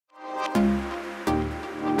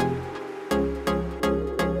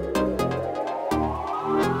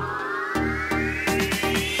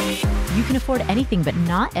can afford anything, but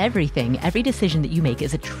not everything. Every decision that you make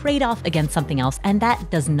is a trade-off against something else, and that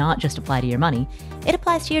does not just apply to your money. It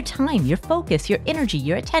applies to your time, your focus, your energy,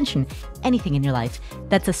 your attention, anything in your life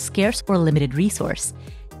that's a scarce or limited resource.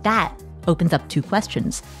 That opens up two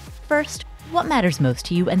questions. First, what matters most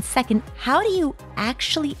to you? And second, how do you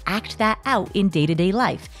actually act that out in day-to-day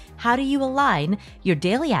life? How do you align your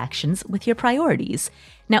daily actions with your priorities?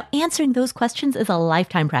 Now, answering those questions is a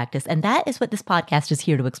lifetime practice, and that is what this podcast is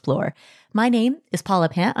here to explore. My name is Paula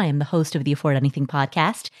Pant. I am the host of the Afford Anything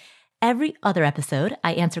podcast. Every other episode,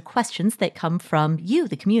 I answer questions that come from you,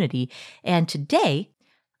 the community. And today,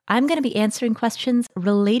 I'm going to be answering questions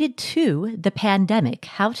related to the pandemic,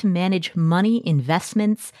 how to manage money,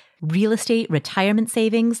 investments, real estate, retirement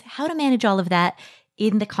savings, how to manage all of that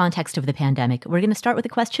in the context of the pandemic. We're going to start with a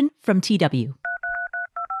question from TW.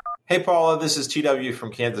 Hey, Paula, this is TW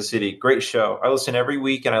from Kansas City. Great show. I listen every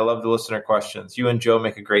week and I love the listener questions. You and Joe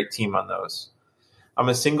make a great team on those. I'm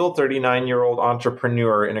a single 39-year-old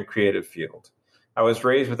entrepreneur in a creative field. I was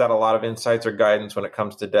raised without a lot of insights or guidance when it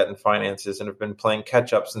comes to debt and finances and have been playing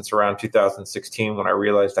catch up since around 2016 when I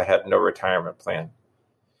realized I had no retirement plan.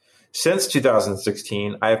 Since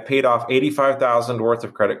 2016, I have paid off $85,000 worth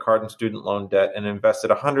of credit card and student loan debt and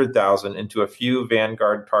invested $100,000 into a few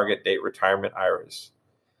Vanguard target date retirement IRAs.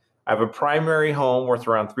 I have a primary home worth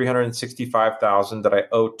around $365,000 that I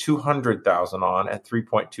owe $200,000 on at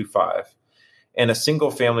 3.25, and a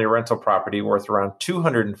single family rental property worth around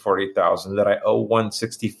 $240,000 that I owe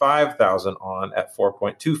 $165,000 on at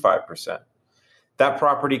 4.25%. That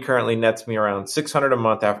property currently nets me around $600 a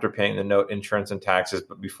month after paying the note, insurance, and taxes,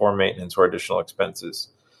 but before maintenance or additional expenses.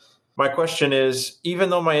 My question is,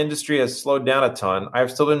 even though my industry has slowed down a ton,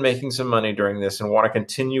 I've still been making some money during this and want to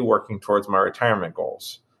continue working towards my retirement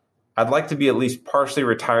goals. I'd like to be at least partially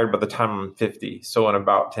retired by the time I'm 50, so in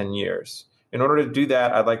about 10 years. In order to do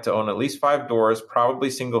that, I'd like to own at least 5 doors, probably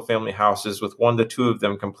single-family houses with 1 to 2 of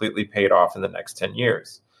them completely paid off in the next 10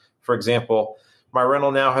 years. For example, my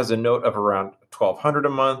rental now has a note of around $1,200 a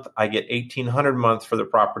month. I get $1,800 a month for the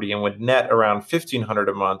property and would net around $1,500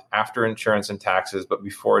 a month after insurance and taxes, but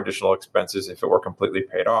before additional expenses if it were completely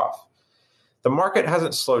paid off. The market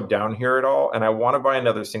hasn't slowed down here at all, and I want to buy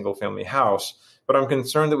another single-family house, but I'm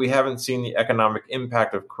concerned that we haven't seen the economic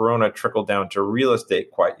impact of Corona trickle down to real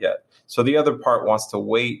estate quite yet. So the other part wants to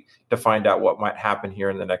wait to find out what might happen here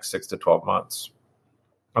in the next 6 to 12 months.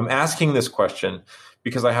 I'm asking this question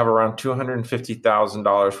because I have around $250,000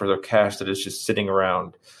 worth of cash that is just sitting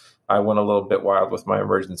around. I went a little bit wild with my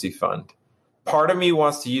emergency fund. Part of me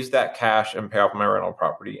wants to use that cash and pay off my rental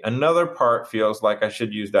property. Another part feels like I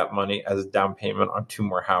should use that money as a down payment on 2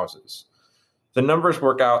 more houses. The numbers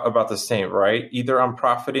work out about the same, right? Either I'm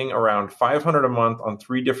profiting around $500 a month on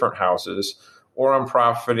 3 different houses, or I'm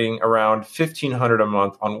profiting around $1,500 a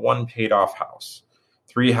month on 1 paid off house.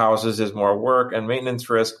 3 houses is more work and maintenance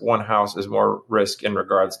risk. 1 house is more risk in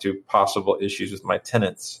regards to possible issues with my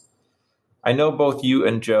tenants. I know both you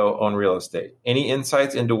and Joe own real estate. Any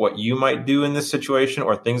insights into what you might do in this situation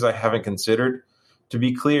or things I haven't considered? To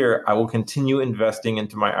be clear, I will continue investing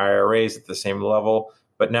into my IRAs at the same level,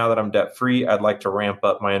 but now that I'm debt-free, I'd like to ramp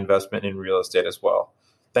up my investment in real estate as well.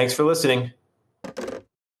 Thanks for listening.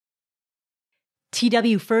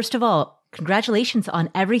 TW, first of all, congratulations on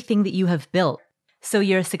everything that you have built. So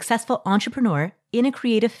you're a successful entrepreneur in a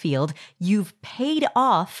creative field. You've paid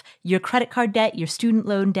off your credit card debt, your student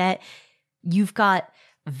loan debt. You've got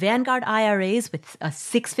Vanguard IRAs with a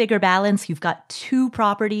 6-figure balance. You've got 2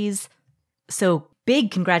 properties. So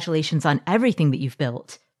big congratulations on everything that you've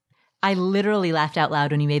built. I literally laughed out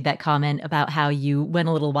loud when you made that comment about how you went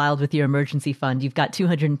a little wild with your emergency fund. You've got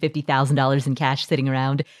 $250,000 in cash sitting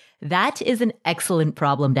around. That is an excellent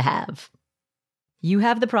problem to have. You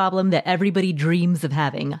have the problem that everybody dreams of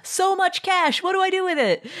having. So much cash, what do I do with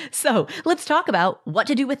it? So let's talk about what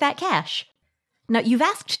to do with that cash. Now, you've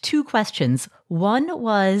asked 2 questions. One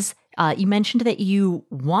was, you mentioned that you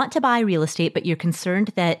want to buy real estate, but you're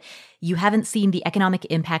concerned that you haven't seen the economic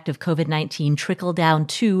impact of COVID-19 trickle down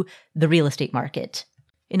to the real estate market.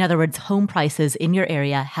 In other words, home prices in your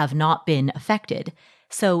area have not been affected.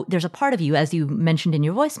 So there's a part of you, as you mentioned in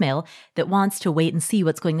your voicemail, that wants to wait and see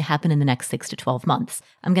what's going to happen in the next 6 to 12 months.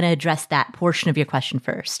 I'm going to address that portion of your question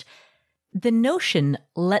first. The notion,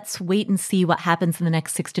 let's wait and see what happens in the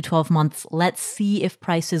next 6 to 12 months, let's see if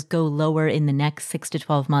prices go lower in the next 6 to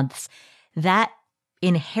 12 months, that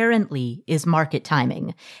inherently is market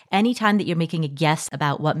timing. Anytime that you're making a guess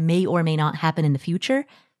about what may or may not happen in the future,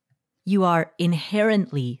 you are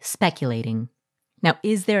inherently speculating. Now,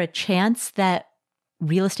 is there a chance that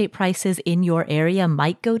real estate prices in your area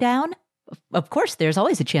might go down? Of course, there's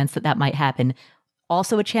always a chance that that might happen.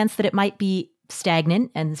 also a chance that it might be stagnant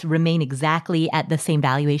and remain exactly at the same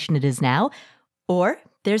valuation it is now, or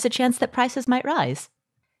there's a chance that prices might rise.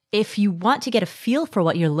 If you want to get a feel for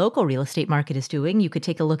what your local real estate market is doing, you could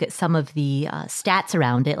take a look at some of the stats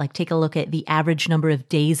around it, like take a look at the average number of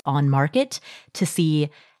days on market to see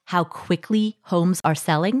how quickly homes are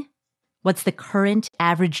selling. What's the current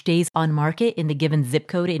average days on market in the given zip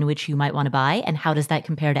code in which you might want to buy? And how does that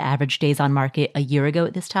compare to average days on market a year ago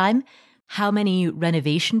at this time? How many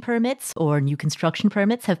renovation permits or new construction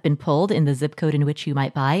permits have been pulled in the zip code in which you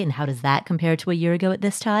might buy? And how does that compare to a year ago at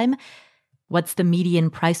this time? What's the median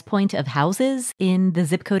price point of houses in the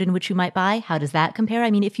zip code in which you might buy? How does that compare?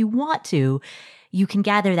 I mean, if you want to, you can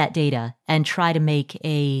gather that data and try to make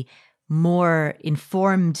a more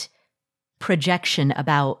informed projection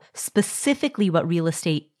about specifically what real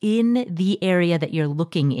estate in the area that you're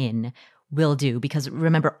looking in will do. Because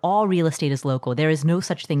remember, all real estate is local. There is no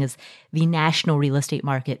such thing as the national real estate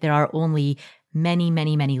market. There are only many,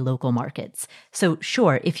 many, many local markets. So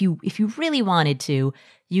sure, if you really wanted to,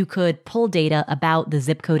 you could pull data about the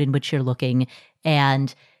zip code in which you're looking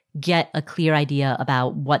and get a clear idea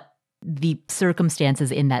about what the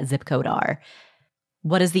circumstances in that zip code are.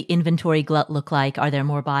 What does the inventory glut look like? Are there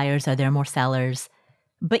more buyers? Are there more sellers?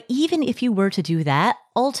 But even if you were to do that,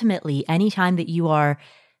 ultimately, anytime that you are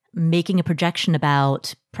making a projection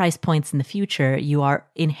about price points in the future, you are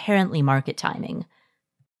inherently market timing.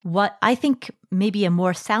 What I think may be a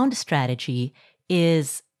more sound strategy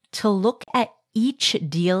is to look at each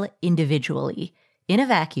deal individually in a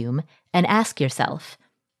vacuum and ask yourself,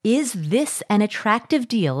 is this an attractive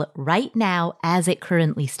deal right now as it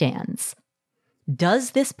currently stands?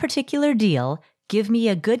 Does this particular deal give me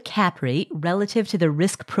a good cap rate relative to the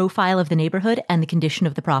risk profile of the neighborhood and the condition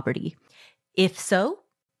of the property? If so,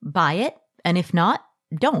 buy it, and if not,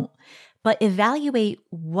 don't. But evaluate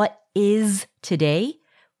what is today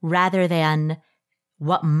rather than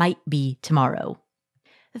what might be tomorrow.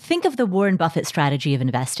 Think of the Warren Buffett strategy of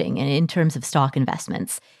investing in terms of stock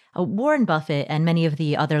investments. Warren Buffett and many of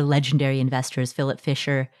the other legendary investors, Philip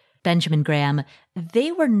Fisher, Benjamin Graham,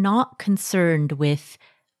 they were not concerned with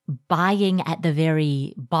buying at the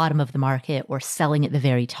very bottom of the market or selling at the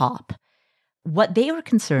very top. What they were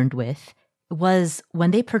concerned with was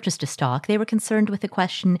when they purchased a stock, they were concerned with the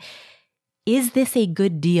question, is this a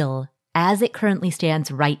good deal as it currently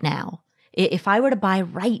stands right now? If I were to buy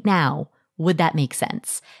right now, would that make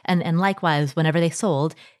sense? And likewise, whenever they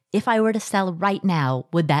sold, if I were to sell right now,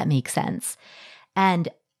 would that make sense? And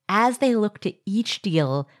as they looked at each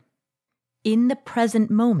deal in the present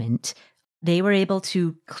moment, they were able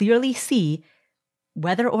to clearly see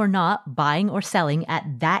whether or not buying or selling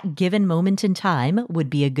at that given moment in time would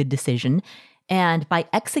be a good decision. And by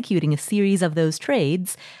executing a series of those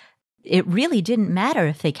trades, it really didn't matter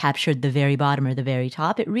if they captured the very bottom or the very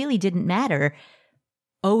top. It really didn't matter.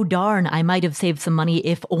 Oh, darn, I might have saved some money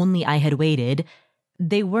if only I had waited.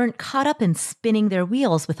 They weren't caught up in spinning their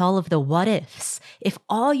wheels with all of the what ifs. If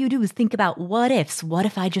all you do is think about what ifs, what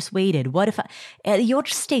if I just waited? What if you'll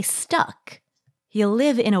just stay stuck. You'll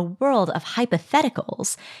live in a world of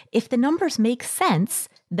hypotheticals. If the numbers make sense,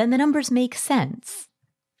 then the numbers make sense.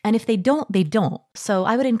 And if they don't, they don't. So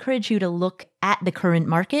I would encourage you to look at the current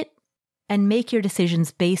market and make your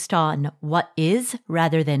decisions based on what is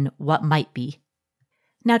rather than what might be.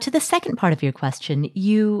 Now, to the second part of your question,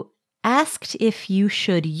 you asked if you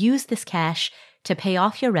should use this cash to pay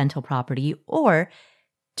off your rental property or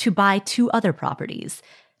to buy 2 other properties.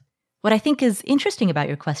 What I think is interesting about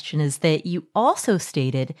your question is that you also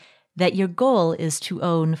stated that your goal is to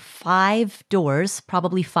own 5 doors,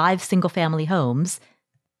 probably 5 single-family homes,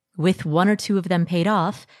 with 1 or 2 of them paid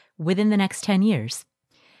off within the next 10 years.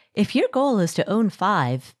 If your goal is to own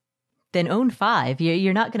 5, then own 5.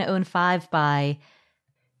 You're not going to own 5 by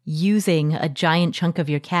using a giant chunk of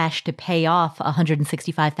your cash to pay off a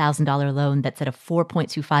 $165,000 loan that's at a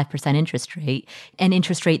 4.25% interest rate, an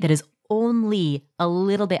interest rate that is only a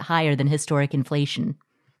little bit higher than historic inflation.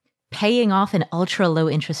 Paying off an ultra low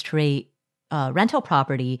interest rate rental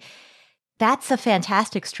property, that's a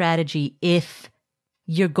fantastic strategy if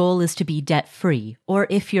your goal is to be debt-free, or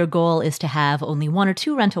if your goal is to have only 1 or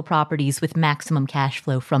 2 rental properties with maximum cash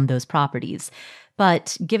flow from those properties.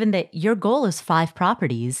 But given that your goal is 5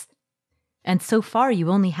 properties, and so far you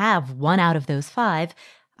only have 1 out of those 5,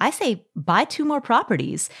 I say buy 2 more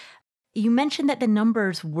properties. You mentioned that the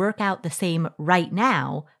numbers work out the same right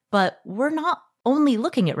now, but we're not only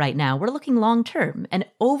looking at right now, we're looking long term. And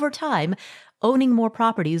over time, owning more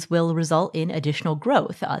properties will result in additional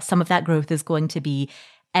growth. Some of that growth is going to be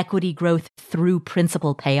equity growth through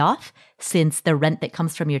principal payoff, since the rent that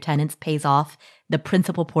comes from your tenants pays off the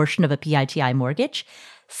principal portion of a PITI mortgage.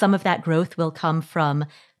 Some of that growth will come from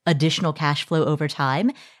additional cash flow over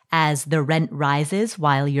time as the rent rises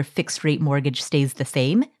while your fixed rate mortgage stays the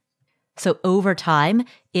same. So over time,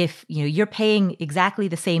 if you're paying exactly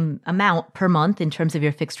the same amount per month in terms of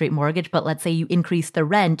your fixed rate mortgage, but let's say you increase the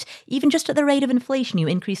rent, even just at the rate of inflation, you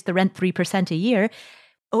increase the rent 3% a year,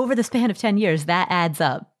 over the span of 10 years, that adds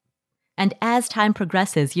up. And as time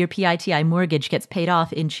progresses, your PITI mortgage gets paid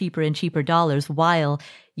off in cheaper and cheaper dollars while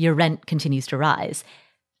your rent continues to rise.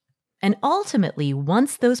 And ultimately,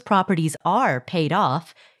 once those properties are paid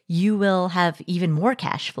off, you will have even more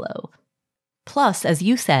cash flow. Plus, as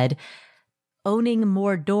you said, owning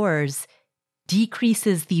more doors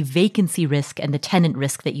decreases the vacancy risk and the tenant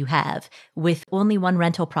risk that you have. With only one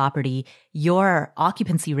rental property, your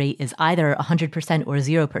occupancy rate is either 100% or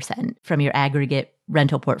 0% from your aggregate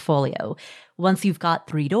rental portfolio. Once you've got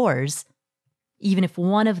 3 doors, even if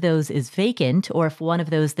one of those is vacant or if one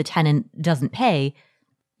of those the tenant doesn't pay,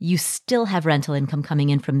 you still have rental income coming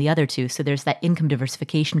in from the other 2. So there's that income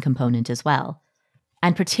diversification component as well.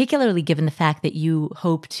 And particularly given the fact that you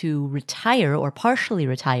hope to retire or partially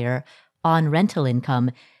retire on rental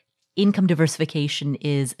income diversification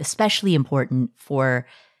is especially important for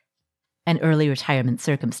an early retirement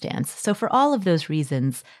circumstance. So for all of those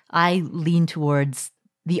reasons, I lean towards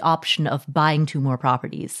the option of buying 2 more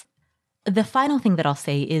properties. The final thing that I'll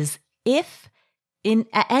say is if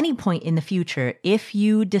at any point in the future, if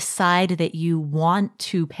you decide that you want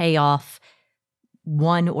to pay off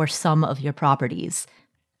one or some of your properties,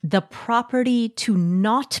 the property to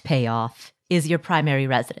not pay off is your primary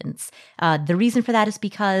residence. The reason for that is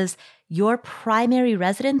because your primary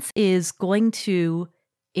residence is going to,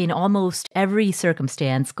 in almost every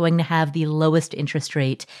circumstance, going to have the lowest interest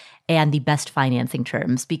rate and the best financing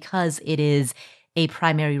terms because it is a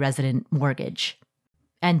primary resident mortgage.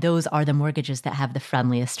 And those are the mortgages that have the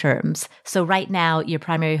friendliest terms. So right now, your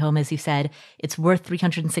primary home, as you said, it's worth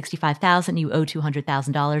 $365,000. You owe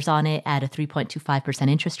 $200,000 on it at a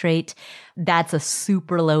 3.25% interest rate. That's a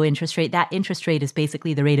super low interest rate. That interest rate is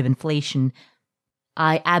basically the rate of inflation.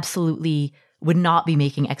 I absolutely would not be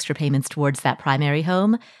making extra payments towards that primary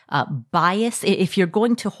home. If you're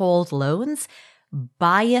going to hold loans,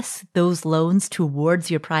 bias those loans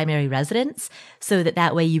towards your primary residence so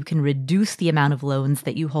that way you can reduce the amount of loans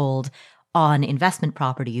that you hold on investment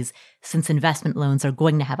properties, since investment loans are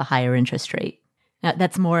going to have a higher interest rate. Now,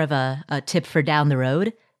 that's more of a tip for down the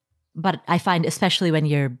road, but I find, especially when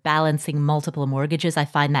you're balancing multiple mortgages, I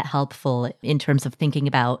find that helpful in terms of thinking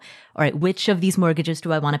about, all right, which of these mortgages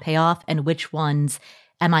do I want to pay off and which ones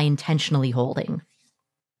am I intentionally holding?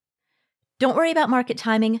 Don't worry about market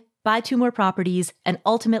timing. Buy 2 more properties, and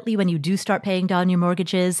ultimately, when you do start paying down your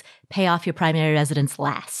mortgages, pay off your primary residence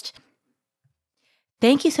last.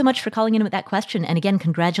 Thank you so much for calling in with that question. And again,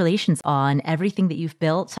 congratulations on everything that you've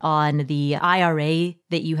built, on the IRA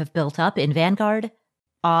that you have built up in Vanguard,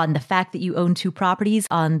 on the fact that you own 2 properties,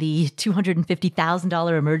 on the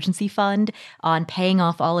 $250,000 emergency fund, on paying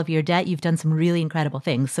off all of your debt. You've done some really incredible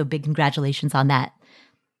things. So big congratulations on that.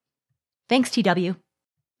 Thanks, TW.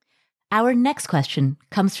 Our next question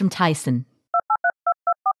comes from Tyson.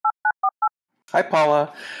 Hi,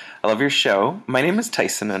 Paula. I love your show. My name is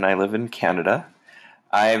Tyson, and I live in Canada.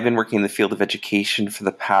 I've been working in the field of education for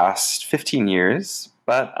the past 15 years,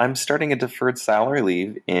 but I'm starting a deferred salary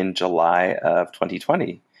leave in July of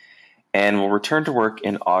 2020 and will return to work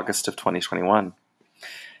in August of 2021.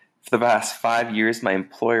 For the past 5 years, my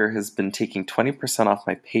employer has been taking 20% off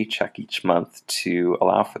my paycheck each month to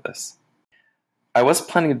allow for this. I was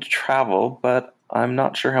planning to travel, but I'm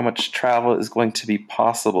not sure how much travel is going to be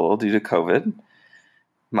possible due to COVID.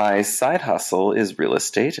 My side hustle is real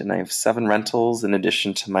estate, and I have 7 rentals in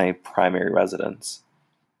addition to my primary residence.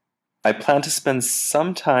 I plan to spend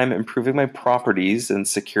some time improving my properties and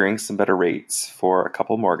securing some better rates for a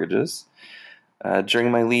couple mortgages.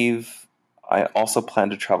 During my leave, I also plan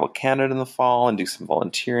to travel Canada in the fall and do some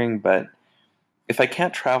volunteering, but if I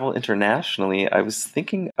can't travel internationally, I was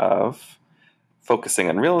thinking of focusing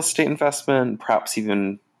on real estate investment, perhaps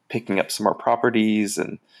even picking up some more properties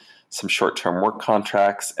and some short-term work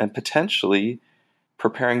contracts, and potentially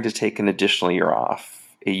preparing to take an additional year off,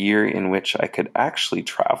 a year in which I could actually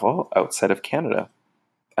travel outside of Canada.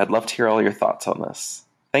 I'd love to hear all your thoughts on this.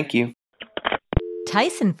 Thank you.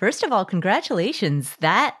 Tyson, first of all, congratulations.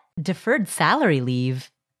 That deferred salary leave,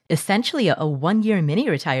 essentially a 1-year mini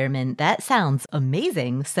retirement. That sounds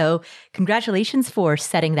amazing. So congratulations for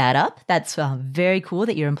setting that up. That's very cool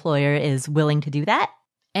that your employer is willing to do that.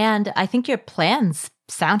 And I think your plans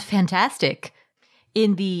sound fantastic.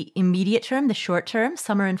 In the immediate term, the short term,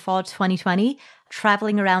 summer and fall 2020,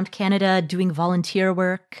 traveling around Canada, doing volunteer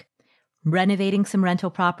work, renovating some rental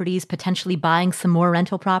properties, potentially buying some more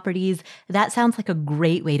rental properties, that sounds like a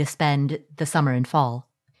great way to spend the summer and fall.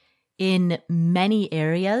 In many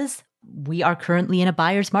areas, we are currently in a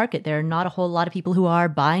buyer's market. There are not a whole lot of people who are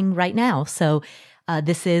buying right now. So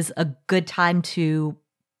this is a good time to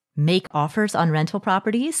make offers on rental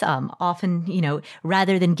properties. Often,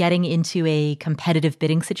 rather than getting into a competitive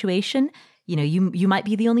bidding situation, you might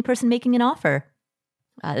be the only person making an offer.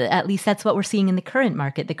 At least that's what we're seeing in the current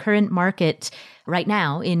market. The current market right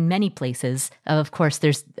now in many places, of course,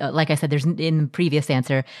 there's, like I said, there's in the previous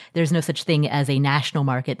answer, there's no such thing as a national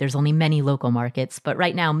market. There's only many local markets. But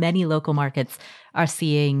right now, many local markets are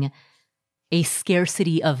seeing a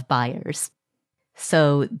scarcity of buyers.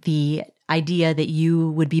 So the idea that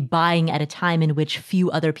you would be buying at a time in which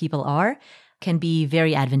few other people are can be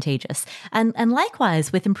very advantageous. And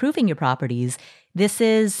likewise, with improving your properties, this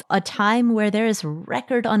is a time where there is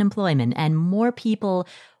record unemployment and more people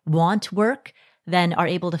want work than are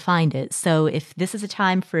able to find it. So if this is a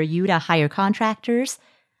time for you to hire contractors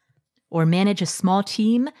or manage a small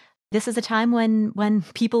team, this is a time when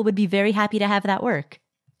people would be very happy to have that work.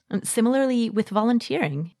 And similarly with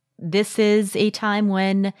volunteering, this is a time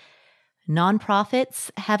when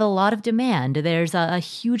nonprofits have a lot of demand. There's a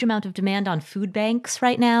huge amount of demand on food banks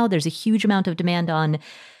right now. There's a huge amount of demand on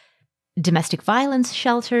domestic violence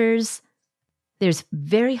shelters. There's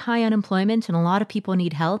very high unemployment and a lot of people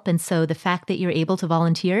need help. And so the fact that you're able to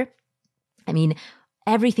volunteer,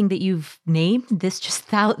 everything that you've named, this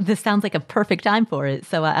sounds like a perfect time for it.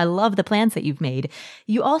 So I love the plans that you've made.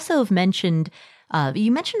 You also have mentioned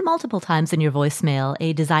multiple times in your voicemail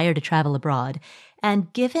a desire to travel abroad.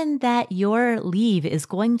 And given that your leave is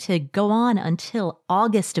going to go on until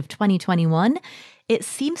August of 2021, it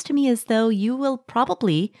seems to me as though you will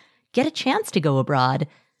probably get a chance to go abroad.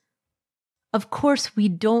 Of course, we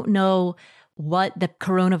don't know what the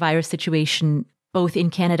coronavirus situation, both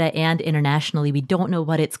in Canada and internationally, we don't know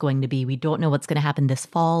what it's going to be. We don't know what's going to happen this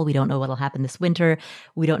fall. We don't know what will happen this winter.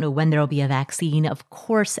 We don't know when there will be a vaccine. Of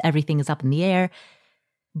course, everything is up in the air.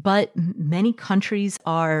 But many countries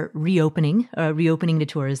are reopening to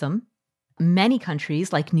tourism. Many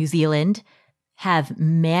countries, like New Zealand, have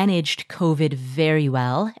managed COVID very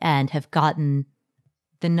well and have gotten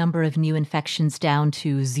the number of new infections down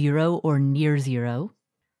to 0 or near 0.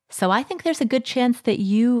 So I think there's a good chance that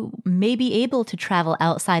you may be able to travel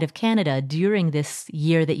outside of Canada during this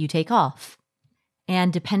year that you take off.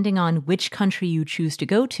 And depending on which country you choose to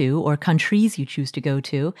go to or countries you choose to go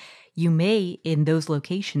to, you may, in those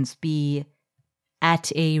locations, be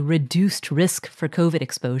at a reduced risk for COVID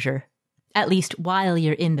exposure, at least while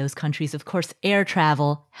you're in those countries. Of course, air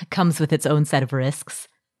travel comes with its own set of risks.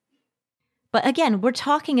 But again, we're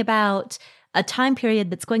talking about a time period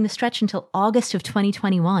that's going to stretch until August of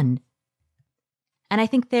 2021. And I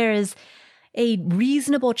think there is a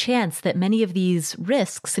reasonable chance that many of these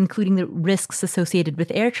risks, including the risks associated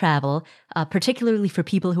with air travel, particularly for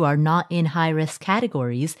people who are not in high-risk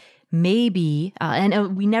categories, may be,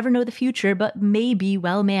 and we never know the future, but may be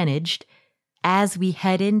well managed as we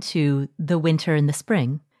head into the winter and the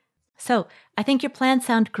spring. So I think your plans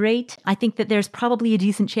sound great. I think that there's probably a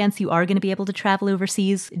decent chance you are going to be able to travel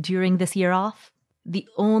overseas during this year off. The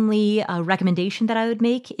only recommendation that I would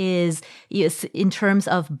make is in terms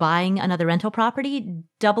of buying another rental property,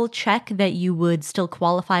 double check that you would still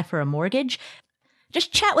qualify for a mortgage.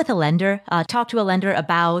 Just chat with a lender, talk to a lender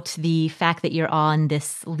about the fact that you're on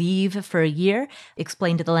this leave for a year.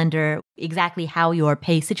 Explain to the lender exactly how your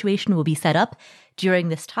pay situation will be set up during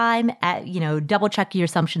this time. Double check your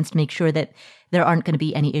assumptions to make sure that there aren't going to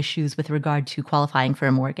be any issues with regard to qualifying for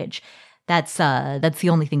a mortgage. That's the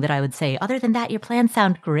only thing that I would say. Other than that, your plans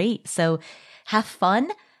sound great. So have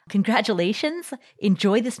fun. Congratulations.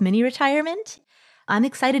 Enjoy this mini retirement. I'm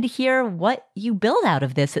excited to hear what you build out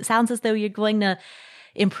of this. It sounds as though you're going to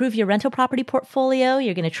improve your rental property portfolio.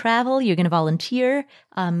 You're going to travel. You're going to volunteer.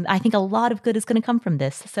 I think a lot of good is going to come from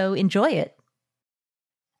this. So enjoy it.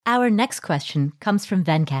 Our next question comes from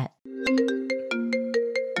Venkat.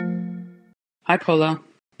 Hi, Paula.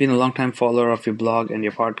 Been a long-time follower of your blog and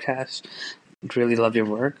your podcast. Really love your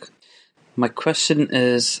work. My question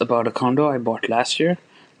is about a condo I bought last year.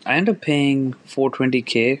 I ended up paying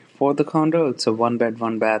 $420K for the condo. It's a 1-bed,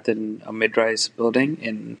 1-bath in a mid-rise building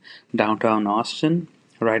in downtown Austin,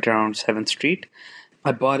 right around 7th Street.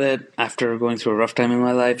 I bought it after going through a rough time in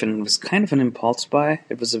my life, and it was kind of an impulse buy.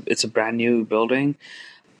 It's a brand new building.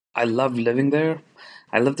 I loved living there.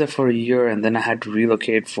 I lived there for a year, and then I had to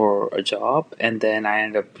relocate for a job, and then I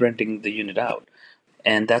ended up renting the unit out.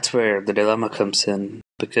 And that's where the dilemma comes in,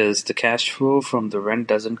 because the cash flow from the rent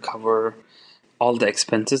doesn't cover all the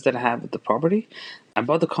expenses that I have with the property. I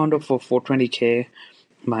bought the condo for $420K.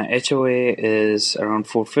 My HOA is around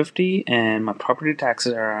 $450, and my property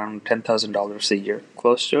taxes are around $10,000 a year,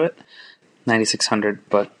 close to it, $9,600,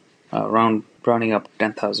 but rounding up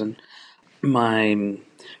 $10,000. My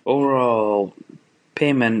overall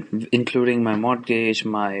payment, including my mortgage,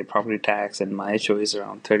 my property tax, and my HOA, is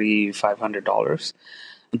around $3,500.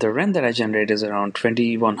 The rent that I generate is around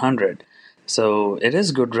 $2,100. So it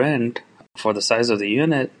is good rent for the size of the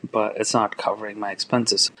unit, but it's not covering my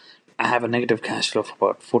expenses. I have a negative cash flow of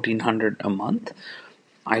about $1,400 a month.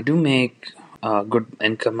 I do make good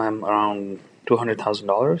income. I'm around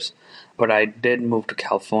 $200,000, but I did move to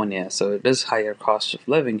California, so it is higher cost of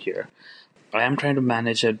living here. I am trying to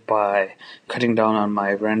manage it by cutting down on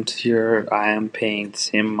my rent here. I am paying the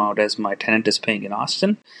same amount as my tenant is paying in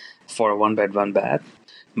Austin for a 1-bed, 1-bath.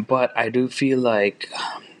 But I do feel like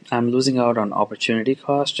I'm losing out on opportunity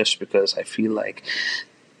cost just because I feel like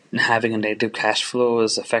having a negative cash flow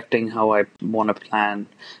is affecting how I want to plan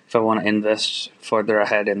if I want to invest further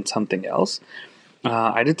ahead in something else.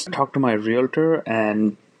 I did talk to my realtor,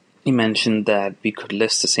 and he mentioned that we could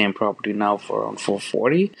list the same property now for around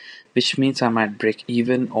 $440, which means I might break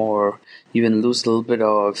even or even lose a little bit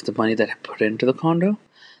of the money that I put into the condo.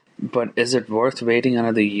 But is it worth waiting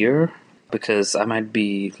another year? Because I might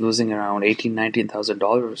be losing around $18,000,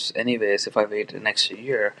 $19,000 anyways if I wait an extra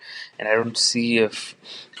year, and I don't see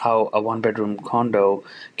how a 1-bedroom condo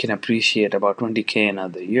can appreciate about $20K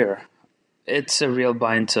another year. It's a real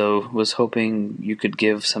bind, so was hoping you could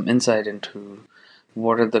give some insight into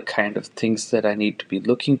what are the kind of things that I need to be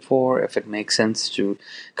looking for, if it makes sense to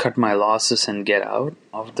cut my losses and get out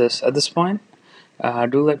of this at this point.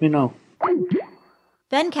 Do let me know.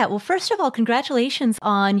 Venkat, well, first of all, congratulations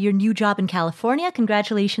on your new job in California.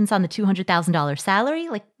 Congratulations on the $200,000 salary.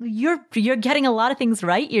 Like, you're getting a lot of things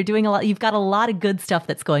right. You're doing a lot. You've got a lot of good stuff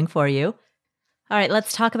that's going for you. All right,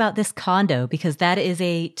 let's talk about this condo, because that is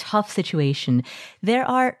a tough situation. There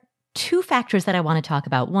are two factors that I want to talk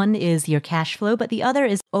about. One is your cash flow, but the other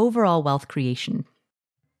is overall wealth creation.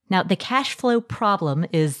 Now, the cash flow problem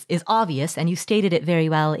is obvious, and you stated it very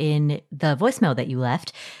well in the voicemail that you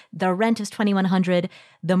left. The rent is $2,100,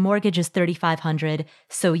 the mortgage is $3,500,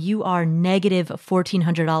 so you are negative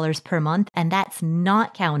 $1,400 per month, and that's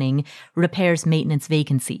not counting repairs, maintenance,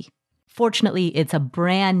 vacancy. Fortunately, it's a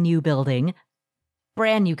brand new building,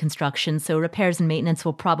 brand new construction, so repairs and maintenance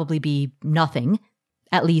will probably be nothing,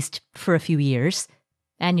 at least for a few years.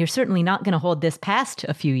 And you're certainly not going to hold this past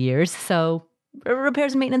a few years, so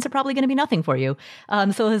repairs and maintenance are probably going to be nothing for you.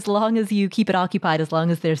 So as long as you keep it occupied, as long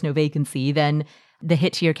as there's no vacancy, then the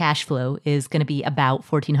hit to your cash flow is going to be about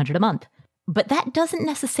 $1,400 a month. But that doesn't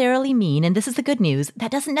necessarily mean, and this is the good news,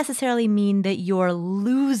 that doesn't necessarily mean that you're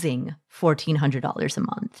losing $1,400 a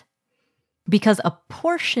month. Because a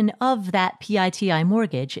portion of that PITI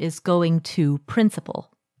mortgage is going to principal.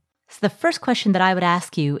 So the first question that I would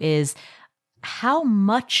ask you is, how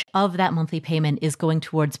much of that monthly payment is going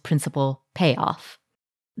towards principal payoff?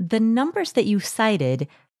 The numbers that you cited,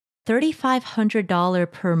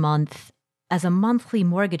 $3,500 per month as a monthly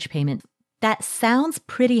mortgage payment, that sounds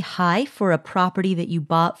pretty high for a property that you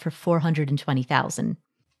bought for $420,000.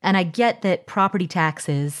 And I get that property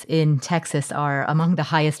taxes in Texas are among the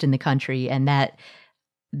highest in the country, and that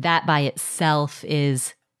by itself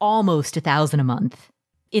is almost $1,000 a month.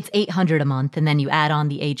 It's $800 a month, and then you add on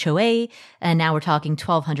the HOA, and now we're talking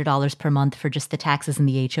 $1,200 per month for just the taxes and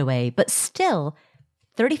the HOA. But still,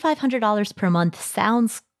 $3,500 per month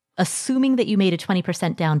sounds, assuming that you made a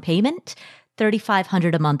 20% down payment,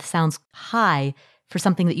 $3,500 a month sounds high for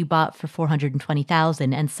something that you bought for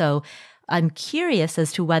 $420,000. And so I'm curious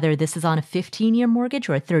as to whether this is on a 15-year mortgage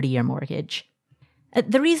or a 30-year mortgage.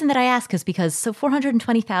 The reason that I ask is because, so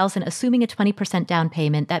 $420,000, assuming a 20% down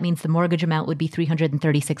payment, that means the mortgage amount would be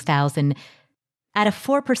 $336,000. At a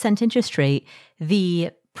 4% interest rate,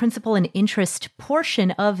 the principal and interest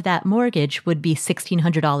portion of that mortgage would be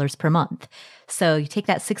 $1,600 per month. So you take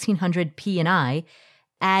that $1,600 P&I,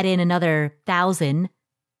 add in another $1,000,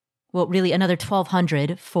 well, really another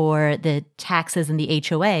 $1,200 for the taxes and the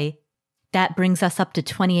HOA. That brings us up to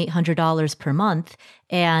 $2,800 per month,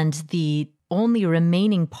 and the only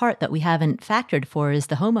remaining part that we haven't factored for is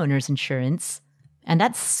the homeowner's insurance, and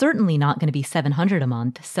that's certainly not going to be $700 a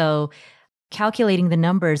month. So calculating the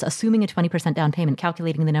numbers, assuming a 20% down payment,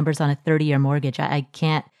 calculating the numbers on a 30-year mortgage, I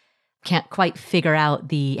can't quite figure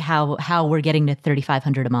out how we're getting to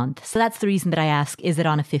 $3,500 a month. So that's the reason that I ask, is it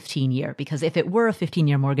on a 15-year? Because if it were a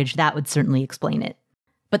 15-year mortgage, that would certainly explain it.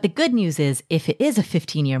 But the good news is if it is a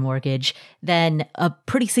 15-year mortgage, then a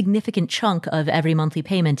pretty significant chunk of every monthly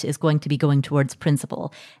payment is going to be going towards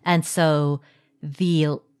principal. And so the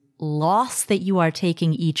loss that you are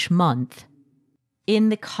taking each month in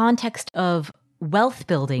the context of wealth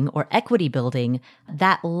building or equity building,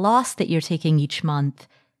 that loss that you're taking each month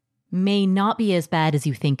may not be as bad as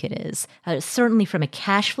you think it is. Certainly from a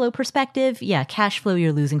cash flow perspective, yeah, cash flow,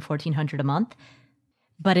 you're losing $1,400 a month.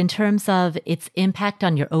 But in terms of its impact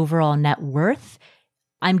on your overall net worth,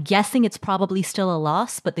 I'm guessing it's probably still a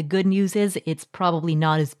loss, but the good news is it's probably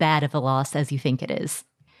not as bad of a loss as you think it is.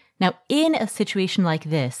 Now, in a situation like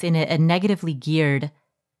this, in a negatively geared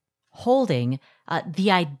holding,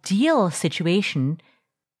 the ideal situation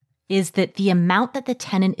is that the amount that the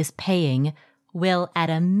tenant is paying will,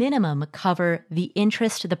 at a minimum, cover the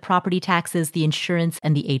interest, the property taxes, the insurance,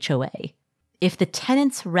 and the HOA. If the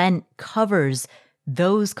tenant's rent covers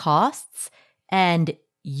those costs and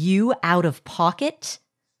you out of pocket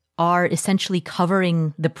are essentially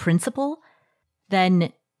covering the principal,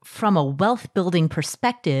 then from a wealth building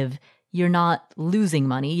perspective, you're not losing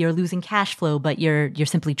money, you're losing cash flow, but you're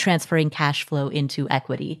simply transferring cash flow into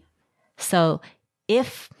equity. So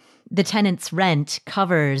if the tenant's rent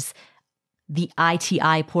covers the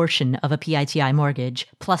ITI portion of a PITI mortgage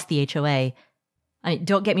plus the HOA,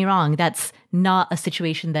 don't get me wrong, that's not a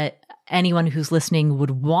situation that anyone who's listening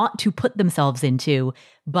would want to put themselves into.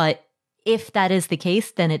 But if that is the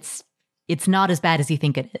case, then it's not as bad as you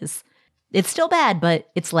think it is. It's still bad, but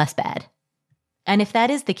it's less bad. And if that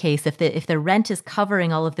is the case, if the rent is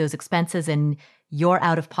covering all of those expenses and your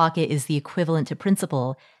out of pocket is the equivalent to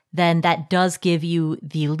principal, then that does give you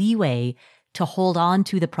the leeway to hold on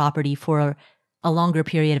to the property for a longer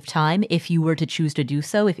period of time if you were to choose to do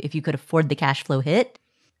so, if you could afford the cash flow hit,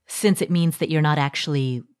 since it means that you're not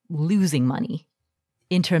actually losing money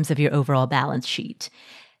in terms of your overall balance sheet.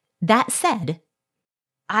 That said,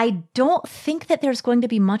 I don't think that there's going to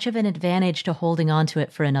be much of an advantage to holding on to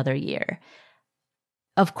it for another year.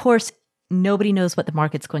 Of course, nobody knows what the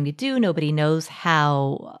market's going to do. Nobody knows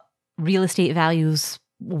how real estate values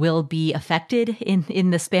will be affected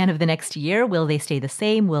in the span of the next year. Will they stay the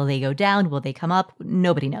same? Will they go down? Will they come up?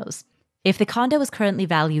 Nobody knows. If the condo is currently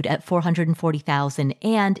valued at $440,000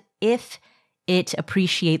 and if it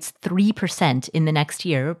appreciates 3% in the next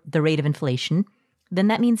year, the rate of inflation, then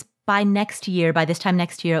that means by this time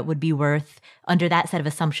next year, it would be worth, under that set of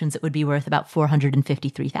assumptions, it would be worth about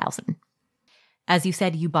 $453,000. As you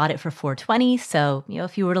said, you bought it for $420,000. So,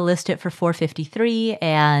 if you were to list it for $453,000,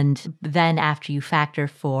 and then after you factor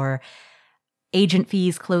for agent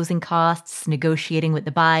fees, closing costs, negotiating with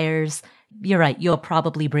the buyers, you're right, you'll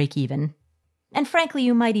probably break even. And frankly,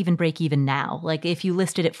 you might even break even now. Like if you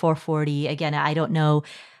listed at $440,000, again, I don't know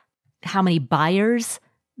how many buyers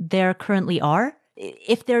there currently are.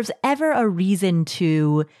 If there's ever a reason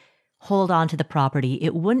to hold on to the property,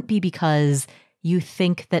 it wouldn't be because you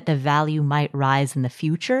think that the value might rise in the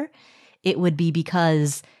future. It would be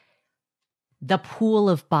because the pool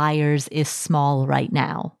of buyers is small right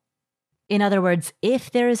now. In other words,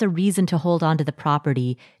 if there is a reason to hold on to the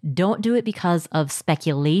property, don't do it because of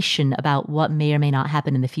speculation about what may or may not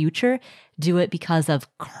happen in the future. Do it because of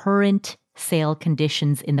current sale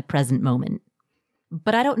conditions in the present moment.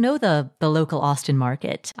 But I don't know the local Austin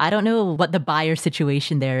market. I don't know what the buyer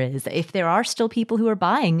situation there is. If there are still people who are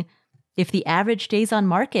buying, if the average days on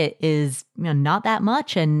market is not that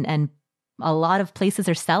much and a lot of places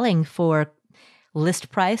are selling for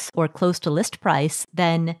list price or close to list price,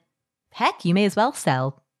 then heck, you may as well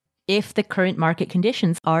sell if the current market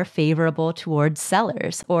conditions are favorable towards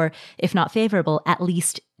sellers, or if not favorable, at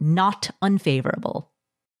least not unfavorable.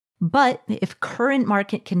 But if current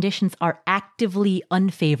market conditions are actively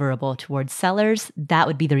unfavorable towards sellers, that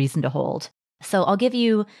would be the reason to hold. So I'll give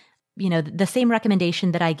you, the same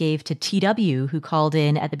recommendation that I gave to TW, who called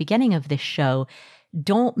in at the beginning of this show.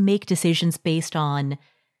 Don't make decisions based on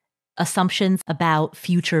assumptions about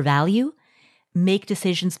future value. Make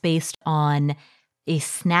decisions based on a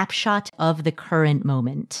snapshot of the current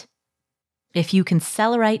moment. If you can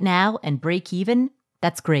sell right now and break even,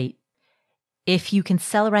 that's great. If you can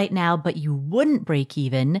sell right now, but you wouldn't break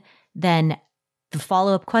even, then the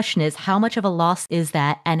follow-up question is, how much of a loss is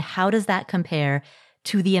that? And how does that compare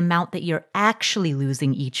to the amount that you're actually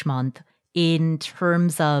losing each month in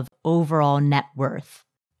terms of overall net worth?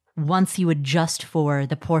 Once you adjust for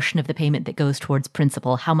the portion of the payment that goes towards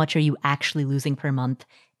principal, how much are you actually losing per month?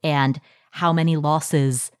 And how many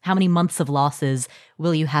months of losses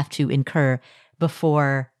will you have to incur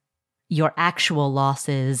before your actual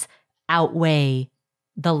losses outweigh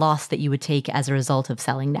the loss that you would take as a result of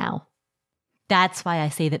selling now? That's why I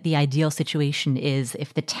say that the ideal situation is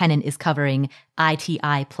if the tenant is covering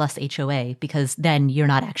ITI plus HOA, because then you're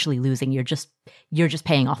not actually losing. You're just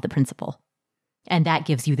paying off the principal. And that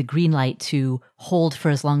gives you the green light to hold for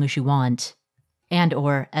as long as you want and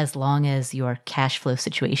or as long as your cash flow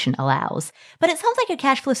situation allows. But it sounds like your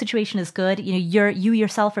cash flow situation is good. You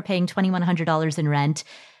yourself are paying $2,100 in rent.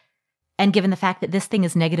 And given the fact that this thing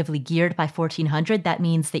is negatively geared by $1,400, that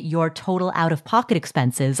means that your total out-of-pocket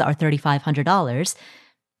expenses are $3,500,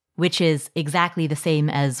 which is exactly the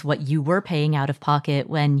same as what you were paying out of pocket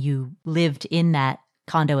when you lived in that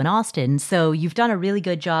condo in Austin. So you've done a really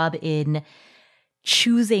good job in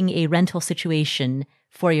choosing a rental situation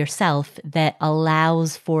for yourself that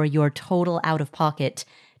allows for your total out-of-pocket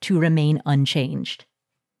to remain unchanged.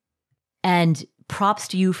 And props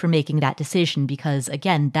to you for making that decision because,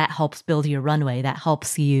 again, that helps build your runway. That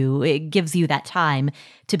helps you, it gives you that time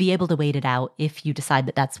to be able to wait it out if you decide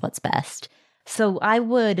that that's what's best. So I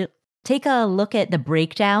would take a look at the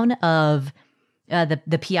breakdown of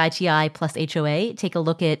the PITI plus HOA, take a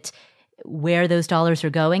look at where those dollars are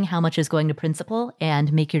going, how much is going to principal,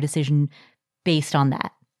 and make your decision based on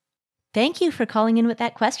that. Thank you for calling in with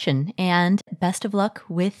that question, and best of luck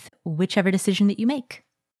with whichever decision that you make.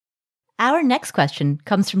 Our next question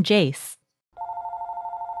comes from Jace.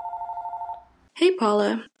 Hey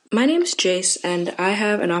Paula, my name's Jace and I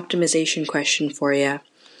have an optimization question for you.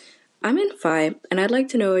 I'm in FI and I'd like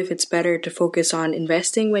to know if it's better to focus on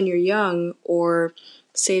investing when you're young or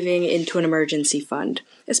saving into an emergency fund,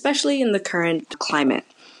 especially in the current climate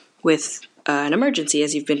with an emergency,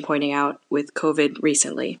 as you've been pointing out with COVID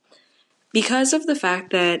recently. Because of the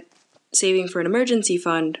fact that saving for an emergency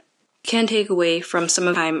fund can take away from some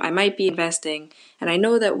of the time I might be investing, and I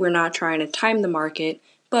know that we're not trying to time the market,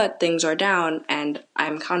 but things are down, and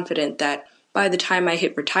I'm confident that by the time I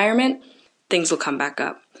hit retirement, things will come back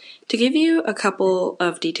up. To give you a couple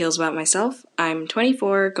of details about myself, I'm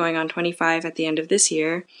 24, going on 25 at the end of this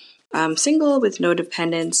year. I'm single with no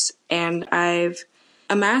dependents, and I've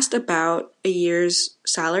amassed about a year's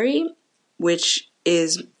salary, which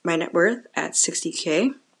is my net worth at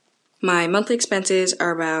 $60K. My monthly expenses are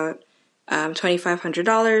about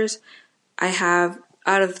 $2,500. I have,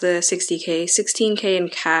 out of the $60K, $16K in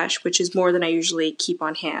cash, which is more than I usually keep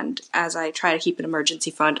on hand, as I try to keep an emergency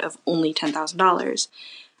fund of only $10,000.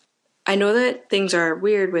 I know that things are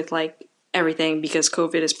weird with everything because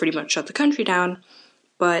COVID has pretty much shut the country down,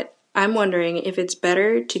 but I'm wondering if it's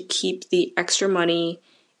better to keep the extra money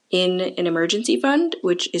in an emergency fund,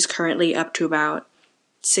 which is currently up to about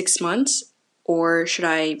 6 months, or should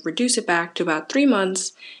I reduce it back to about 3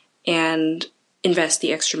 months and invest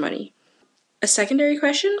the extra money? A secondary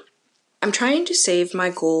question, I'm trying to save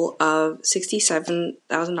my goal of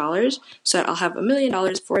 $67,000 so that I'll have $1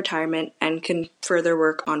 million for retirement and can further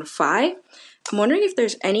work on FI. I'm wondering if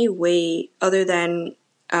there's any way other than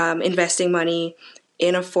investing money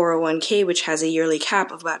in a 401k, which has a yearly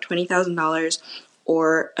cap of about $20,000,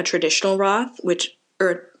 or a traditional Roth,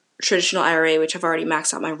 or traditional IRA, which I've already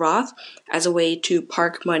maxed out my Roth, as a way to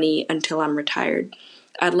park money until I'm retired.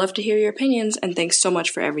 I'd love to hear your opinions, and thanks so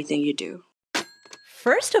much for everything you do.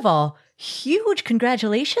 First of all, huge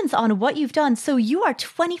congratulations on what you've done. So you are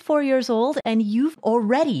 24 years old and you've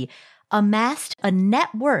already amassed a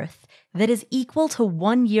net worth that is equal to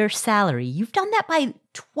 1 year's salary. You've done that by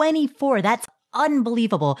 24. That's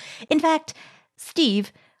unbelievable. In fact,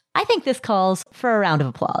 Steve, I think this calls for a round of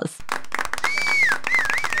applause.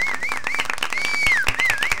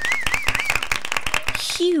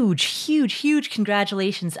 Huge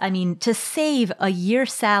congratulations. I mean, to save a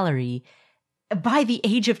year's salary by the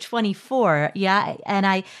age of 24, yeah, and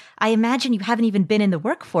I imagine you haven't even been in the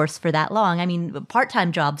workforce for that long. I mean,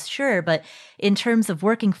 part-time jobs, sure, but in terms of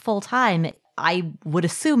working full-time, I would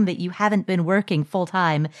assume that you haven't been working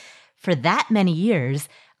full-time for that many years.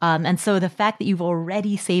 And so the fact that you've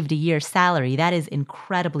already saved a year's salary, that is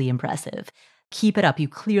incredibly impressive. Keep it up. You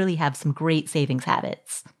clearly have some great savings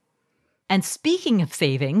habits. And speaking of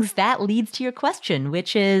savings, that leads to your question,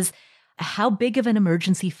 which is, how big of an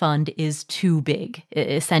emergency fund is too big,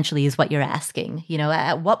 essentially, is what you're asking.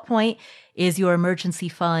 At what point is your emergency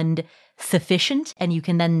fund sufficient and you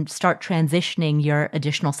can then start transitioning your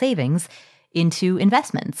additional savings into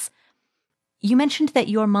investments? You mentioned that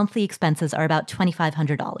your monthly expenses are about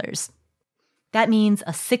 $2,500. That means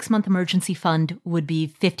a 6-month emergency fund would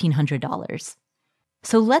be $1,500.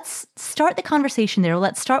 So let's start the conversation there.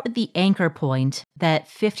 Let's start with the anchor point that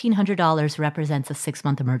 $1,500 represents a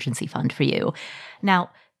 6-month emergency fund for you. Now,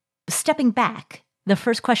 stepping back, the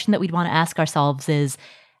first question that we'd want to ask ourselves is,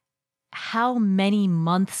 how many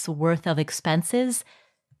months worth of expenses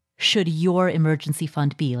should your emergency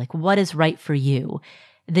fund be? Like, what is right for you?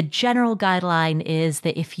 The general guideline is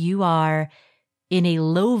that if you are in a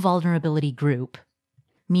low vulnerability group,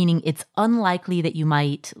 meaning it's unlikely that you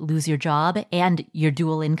might lose your job and your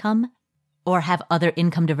dual income or have other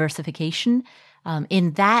income diversification,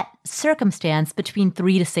 in that circumstance, between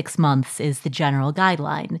 3 to 6 months is the general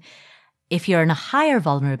guideline. If you're in a higher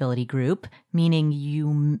vulnerability group, meaning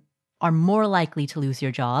you are more likely to lose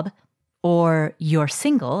your job, or you're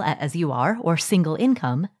single, as you are, or single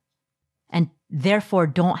income, and therefore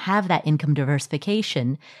don't have that income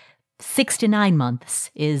diversification, 6 to 9 months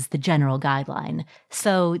is the general guideline.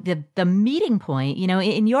 So the meeting point,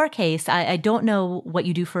 in your case, I don't know what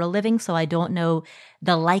you do for a living, so I don't know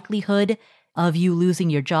the likelihood of you losing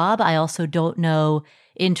your job. I also don't know,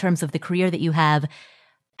 in terms of the career that you have,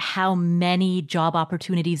 how many job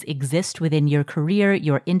opportunities exist within your career,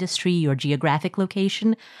 your industry, your geographic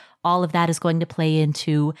location. All of that is going to play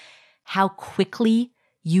into how quickly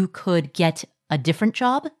you could get a different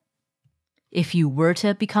job if you were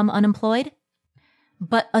to become unemployed.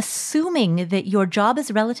 But assuming that your job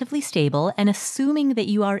is relatively stable and assuming that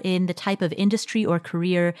you are in the type of industry or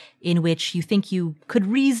career in which you think you could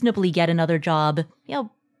reasonably get another job,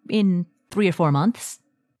 in 3 or 4 months,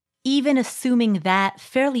 even assuming that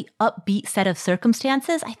fairly upbeat set of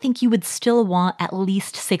circumstances, I think you would still want at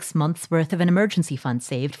least 6 months worth of an emergency fund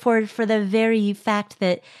saved for the very fact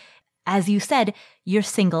that, as you said, you're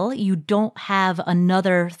single, you don't have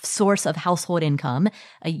another source of household income.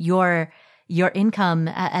 Your income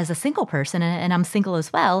as a single person, and I'm single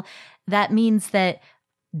as well, that means that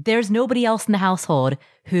there's nobody else in the household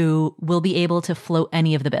who will be able to float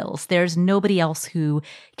any of the bills. There's nobody else who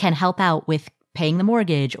can help out with paying the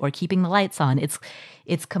mortgage or keeping the lights on.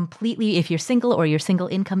 It's completely, if you're single or your single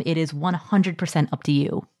income, it is 100% up to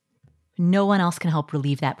you. No one else can help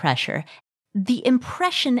relieve that pressure. The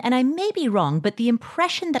impression, and I may be wrong, but the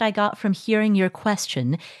impression that I got from hearing your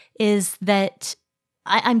question is that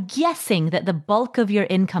I'm guessing that the bulk of your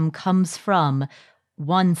income comes from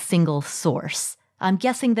one single source. I'm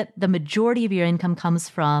guessing that the majority of your income comes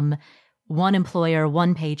from one employer,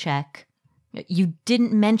 one paycheck. You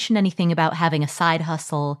didn't mention anything about having a side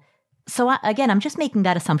hustle. So again, I'm just making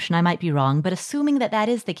that assumption. I might be wrong, but assuming that that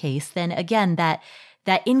is the case, then again, that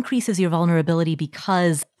increases your vulnerability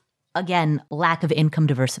because, again, lack of income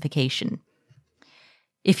diversification.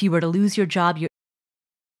 If you were to lose your job, you're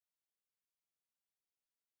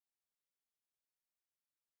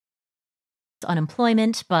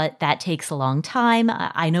unemployment, but that takes a long time.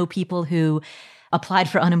 I know people who applied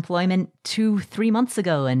for unemployment 2-3 months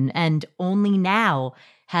ago and only now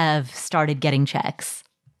have started getting checks.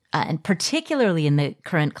 And particularly in the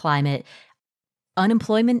current climate,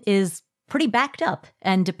 unemployment is pretty backed up.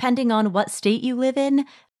 And depending on what state you live in,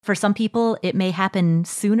 for some people, it may happen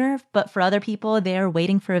sooner, but for other people, they're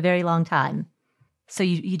waiting for a very long time. So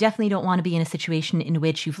you definitely don't want to be in a situation in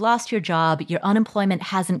which you've lost your job, your unemployment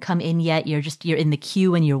hasn't come in yet, you're in the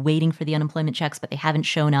queue and you're waiting for the unemployment checks, but they haven't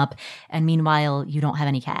shown up. And meanwhile, you don't have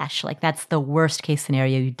any cash. Like, that's the worst case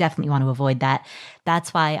scenario. You definitely want to avoid that.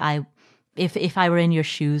 That's why if I were in your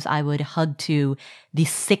shoes, I would hug to the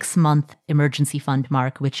 6-month emergency fund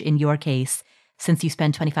mark, which in your case, since you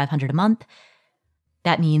spend $2,500 a month,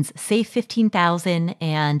 that means save $15,000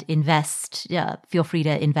 and invest. Feel free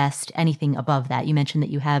to invest anything above that. You mentioned that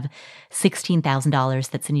you have $16,000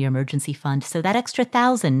 that's in your emergency fund. So that extra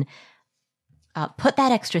 $1,000, put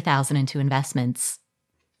that extra $1,000 into investments.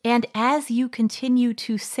 And as you continue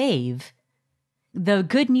to save, the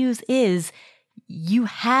good news is you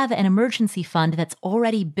have an emergency fund that's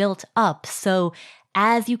already built up. So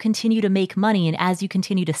as you continue to make money and as you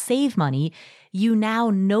continue to save money, you now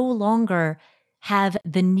no longer have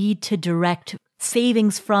the need to direct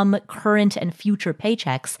savings from current and future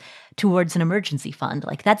paychecks towards an emergency fund.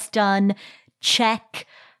 Like, that's done. Check.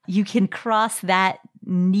 You can cross that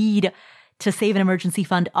need to save an emergency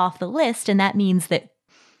fund off the list. And that means that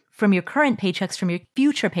from your current paychecks, from your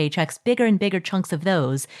future paychecks, bigger and bigger chunks of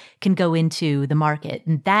those can go into the market.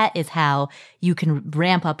 And that is how you can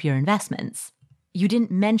ramp up your investments. You didn't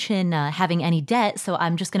mention having any debt, so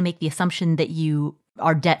I'm just going to make the assumption that you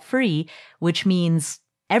are debt-free, which means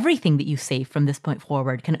everything that you save from this point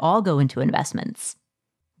forward can all go into investments.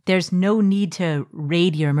 There's no need to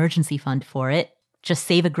raid your emergency fund for it. Just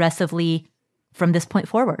save aggressively from this point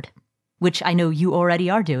forward, which I know you already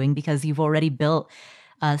are doing because you've already built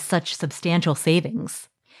such substantial savings.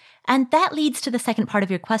 And that leads to the second part of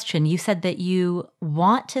your question. You said that you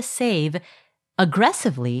want to save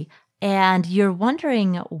aggressively, and you're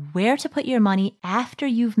wondering where to put your money after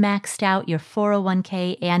you've maxed out your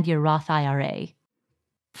 401k and your Roth IRA.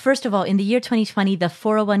 First of all, in the year 2020, the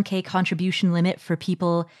 401k contribution limit for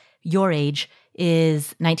people your age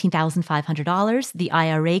is $19,500. The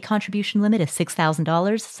IRA contribution limit is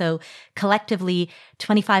 $6,000. So collectively,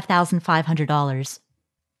 $25,500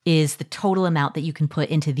 is the total amount that you can put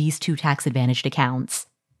into these two tax-advantaged accounts.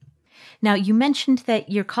 Now, you mentioned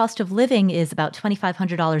that your cost of living is about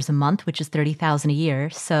 $2,500 a month, which is $30,000 a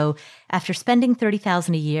year. So after spending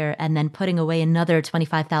 $30,000 a year and then putting away another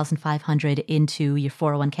 $25,500 into your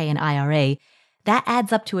 401k and IRA, that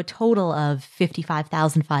adds up to a total of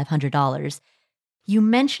 $55,500. You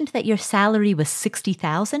mentioned that your salary was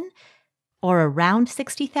 $60,000 or around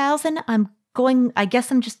 $60,000. I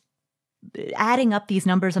guess I'm just adding up these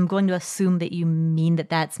numbers. I'm going to assume that you mean that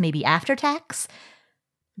that's maybe after tax.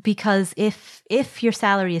 Because if your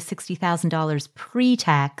salary is $60,000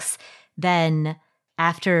 pre-tax, then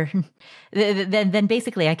then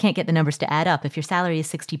basically I can't get the numbers to add up. If your salary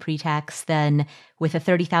is $60,000 pre-tax, then with a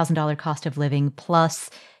 $30,000 cost of living plus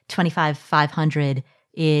 $25,500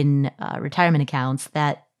 in retirement accounts,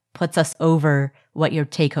 that puts us over what your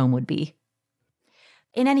take home would be.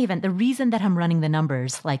 In any event, the reason that I'm running the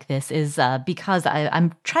numbers like this is because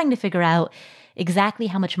I'm trying to figure out exactly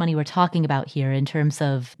how much money we're talking about here in terms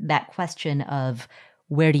of that question of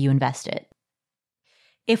where do you invest it.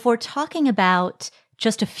 If we're talking about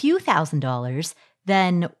just a few $1,000s,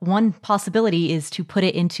 then one possibility is to put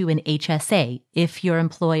it into an HSA if your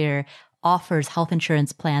employer offers health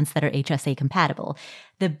insurance plans that are HSA compatible.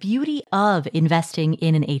 The beauty of investing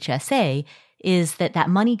in an HSA is that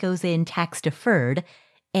money goes in tax deferred,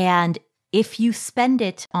 and if you spend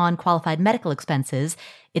it on qualified medical expenses,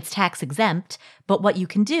 it's tax exempt. But what you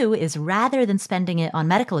can do is rather than spending it on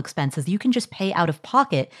medical expenses, you can just pay out of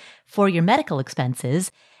pocket for your medical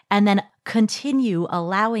expenses and then continue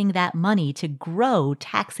allowing that money to grow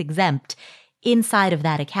tax exempt inside of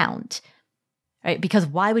that account. Right? Because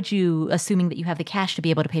why would you, assuming that you have the cash to be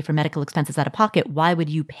able to pay for medical expenses out of pocket, why would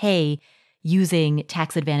you pay using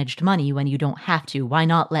tax advantaged money when you don't have to? Why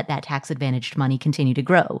not let that tax advantaged money continue to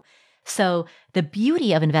grow? So the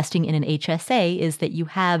beauty of investing in an HSA is that you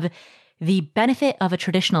have the benefit of a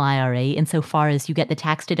traditional IRA insofar as you get the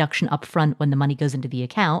tax deduction upfront when the money goes into the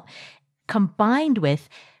account, combined with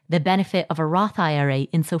the benefit of a Roth IRA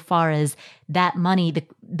insofar as that money,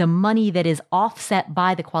 the money that is offset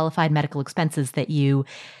by the qualified medical expenses that you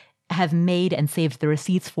have made and saved the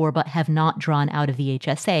receipts for but have not drawn out of the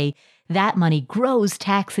HSA, that money grows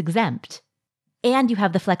tax exempt. And you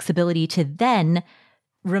have the flexibility to then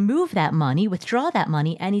remove that money, withdraw that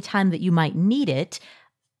money anytime that you might need it,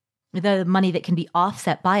 the money that can be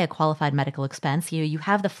offset by a qualified medical expense. You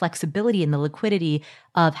have the flexibility and the liquidity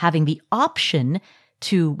of having the option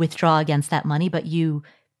to withdraw against that money, but you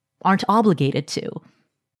aren't obligated to.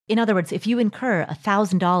 In other words, if you incur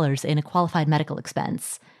 $1,000 in a qualified medical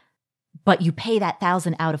expense, but you pay that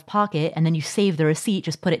 $1,000 out of pocket and then you save the receipt,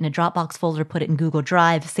 just put it in a Dropbox folder, put it in Google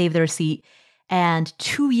Drive, save the receipt, and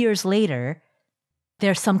 2 years later,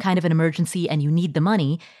 there's some kind of an emergency and you need the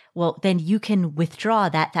money, well, then you can withdraw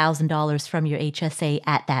that $1,000 from your HSA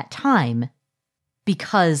at that time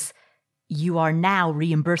because you are now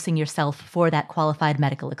reimbursing yourself for that qualified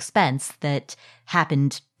medical expense that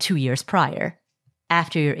happened 2 years prior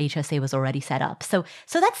after your HSA was already set up. So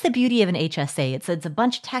that's the beauty of an HSA. It's a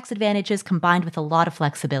bunch of tax advantages combined with a lot of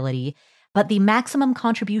flexibility, but the maximum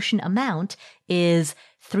contribution amount is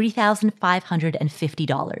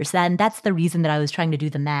 $3,550. And that's the reason that I was trying to do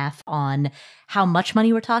the math on how much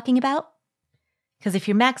money we're talking about. Because if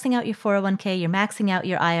you're maxing out your 401k, you're maxing out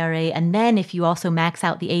your IRA, and then if you also max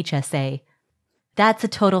out the HSA, that's a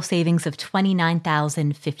total savings of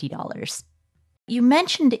 $29,050. You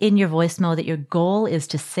mentioned in your voicemail that your goal is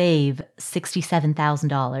to save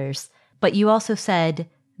 $67,000, but you also said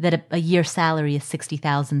that a year's salary is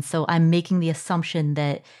 $60,000. So I'm making the assumption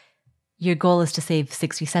that your goal is to save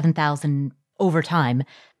 $67,000 over time.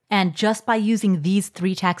 And just by using these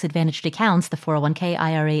three tax-advantaged accounts, the 401k,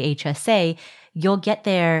 IRA, HSA, you'll get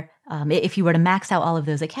there. If you were to max out all of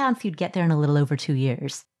those accounts, you'd get there in a little over 2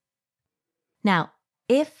 years. Now,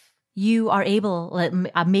 if you are able,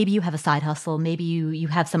 maybe you have a side hustle, maybe you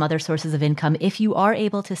have some other sources of income. If you are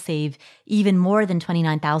able to save even more than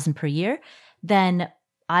 $29,000 per year, then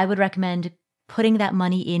I would recommend putting that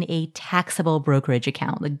money in a taxable brokerage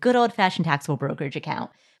account, the good old-fashioned taxable brokerage account,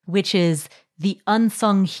 which is the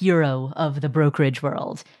unsung hero of the brokerage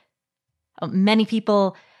world. Many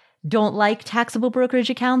people don't like taxable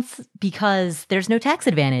brokerage accounts because there's no tax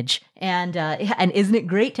advantage. And isn't it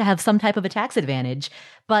great to have some type of a tax advantage?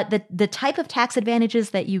 But the type of tax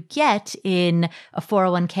advantages that you get in a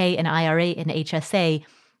 401k, an IRA, an HSA,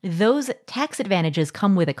 those tax advantages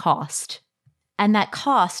come with a cost. And that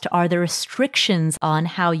cost are the restrictions on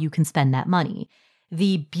how you can spend that money.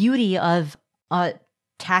 The beauty of a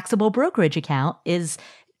taxable brokerage account is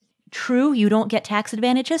true, you don't get tax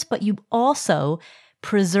advantages, but you also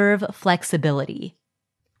preserve flexibility.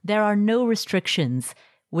 There are no restrictions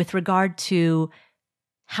with regard to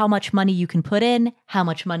how much money you can put in, how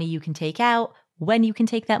much money you can take out, when you can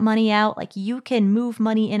take that money out. Like, you can move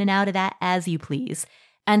money in and out of that as you please.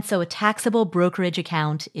 And so a taxable brokerage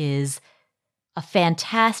account is a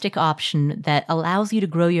fantastic option that allows you to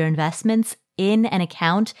grow your investments in an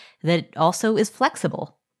account that also is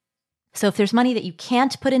flexible. So if there's money that you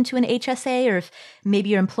can't put into an HSA, or if maybe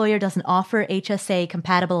your employer doesn't offer HSA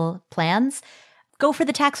compatible plans, go for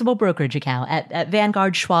the taxable brokerage account at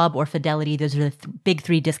Vanguard, Schwab, or Fidelity. Those are the big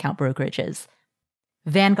three discount brokerages.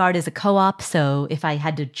 Vanguard is a co-op, so if I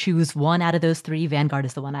had to choose one out of those three, Vanguard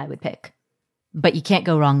is the one I would pick. But you can't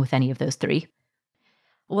go wrong with any of those three.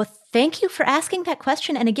 Well, thank you for asking that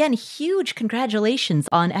question. And again, huge congratulations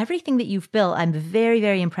on everything that you've built. I'm very,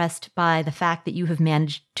 very impressed by the fact that you have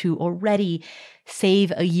managed to already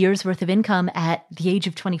save a year's worth of income at the age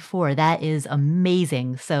of 24. That is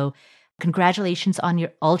amazing. So congratulations on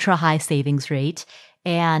your ultra high savings rate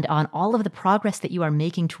and on all of the progress that you are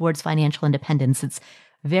making towards financial independence. It's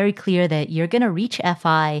very clear that you're going to reach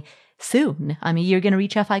FI soon. I mean, you're going to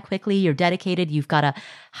reach FI quickly. You're dedicated. You've got a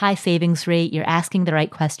high savings rate. You're asking the right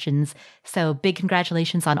questions. So big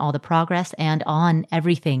congratulations on all the progress and on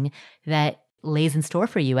everything that lays in store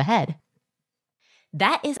for you ahead.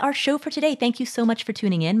 That is our show for today. Thank you so much for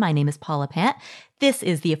tuning in. My name is Paula Pant. This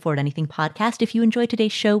is the Afford Anything podcast. If you enjoyed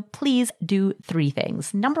today's show, please do 3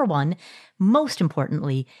 things. Number 1, most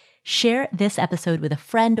importantly, share this episode with a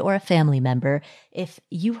friend or a family member. If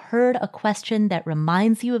you heard a question that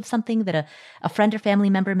reminds you of something that a friend or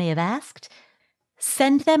family member may have asked,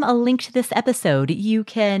 send them a link to this episode. You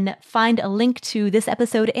can find a link to this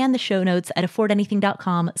episode and the show notes at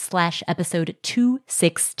affordanything.com/episode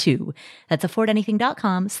 262. That's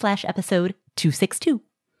affordanything.com/episode 262.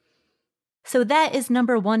 So that is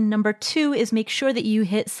number 1. Number 2 is make sure that you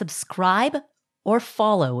hit subscribe or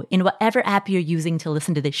follow in whatever app you're using to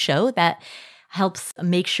listen to this show. That helps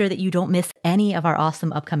make sure that you don't miss any of our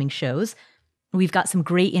awesome upcoming shows. We've got some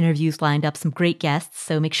great interviews lined up, some great guests,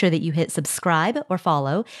 so make sure that you hit subscribe or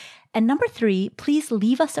follow. And number 3, please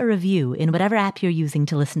leave us a review in whatever app you're using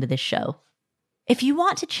to listen to this show. If you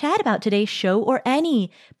want to chat about today's show or any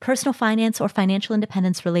personal finance or financial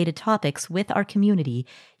independence related topics with our community,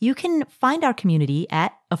 you can find our community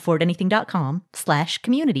at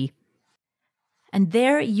affordanything.com/community. And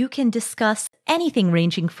there you can discuss anything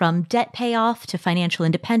ranging from debt payoff to financial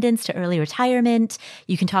independence to early retirement.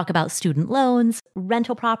 You can talk about student loans,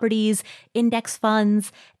 rental properties, index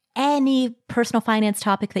funds, any personal finance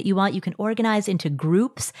topic that you want. You can organize into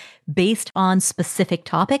groups based on specific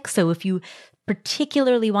topics. So if you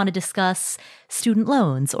particularly want to discuss student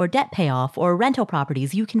loans or debt payoff or rental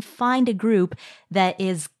properties, you can find a group that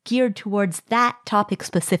is geared towards that topic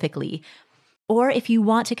specifically. Or if you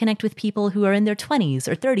want to connect with people who are in their 20s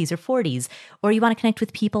or 30s or 40s, or you want to connect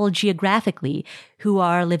with people geographically who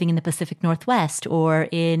are living in the Pacific Northwest or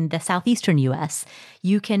in the Southeastern US,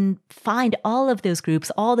 you can find all of those groups,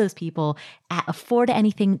 all those people at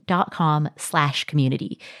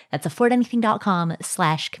affordanything.com/community. That's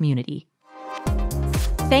affordanything.com/community.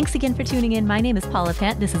 Thanks again for tuning in. My name is Paula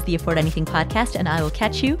Pant. This is the Afford Anything podcast, and I will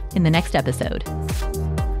catch you in the next episode.